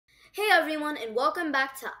Hey everyone, and welcome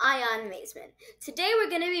back to Ion Amazement. Today we're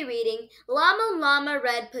going to be reading Llama Llama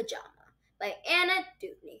Red Pajama by Anna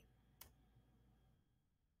Dewdney.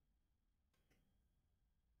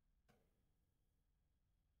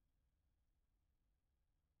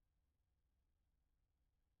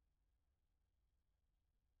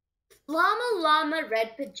 Llama Llama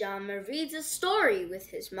Red Pajama reads a story with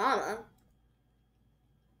his mama.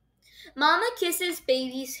 Mama kisses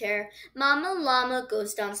baby's hair. Mama Llama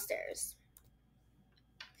goes downstairs.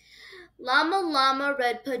 Llama Llama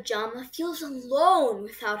Red Pajama feels alone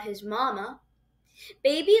without his mama.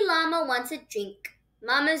 Baby Llama wants a drink.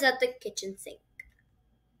 Mama's at the kitchen sink.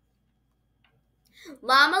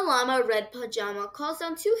 Llama Llama Red Pajama calls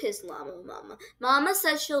down to his llama mama. Mama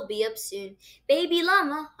says she'll be up soon. Baby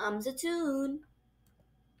Llama hums a tune.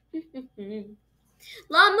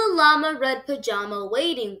 Llama Llama Red Pajama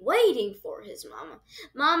waiting for his mama.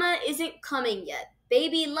 Mama isn't coming yet.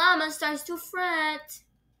 Baby Llama starts to fret.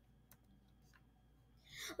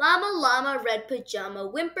 Llama Llama Red Pajama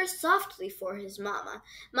whimpers softly for his mama.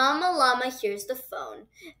 Mama Llama hears the phone,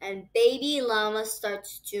 and Baby Llama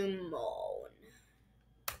starts to moan.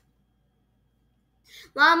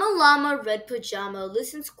 Llama Llama Red Pajama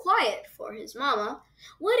listens quiet for his mama.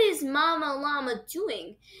 What is Mama Llama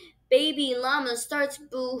doing? Baby Llama starts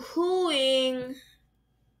boo-hooing.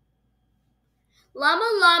 Llama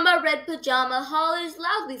Llama Red Pajama hollers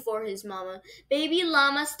loudly for his mama. Baby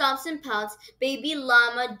Llama stomps and pouts. Baby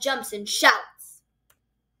Llama jumps and shouts.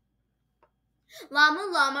 Llama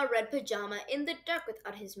Llama Red Pajama in the dark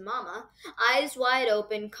without his mama. Eyes wide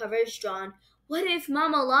open, covers drawn. What if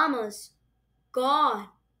Mama Llama's gone?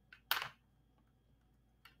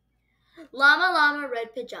 Llama Llama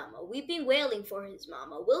Red Pajama, weeping, wailing for his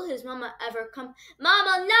mama. Will his mama ever come? Mama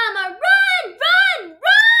Llama, run, run,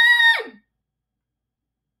 run!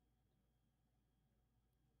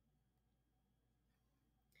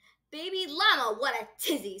 Baby Llama, what a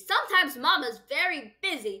tizzy. Sometimes Mama's very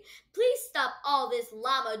busy. Please stop all this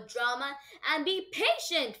llama drama and be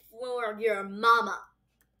patient for your mama.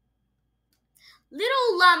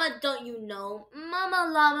 Little llama, don't you know,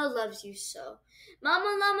 Mama Llama loves you so.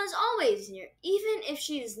 Mama Llama's always near, even if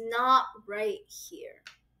she's not right here.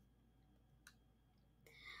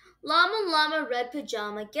 Llama Llama Red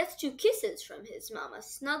Pajama gets 2 kisses from his mama.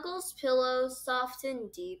 Snuggles pillows soft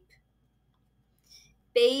and deep.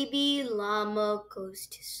 Baby Llama goes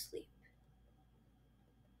to sleep.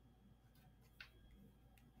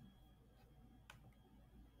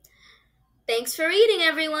 Thanks for reading,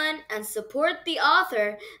 everyone, and support the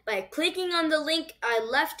author by clicking on the link I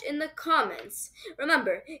left in the comments.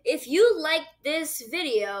 Remember, if you liked this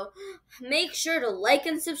video, make sure to like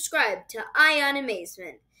and subscribe to Ion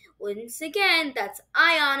Amazement. Once again, that's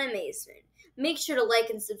Ion Amazement. Make sure to like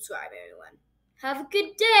and subscribe, everyone. Have a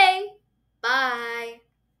good day. Bye.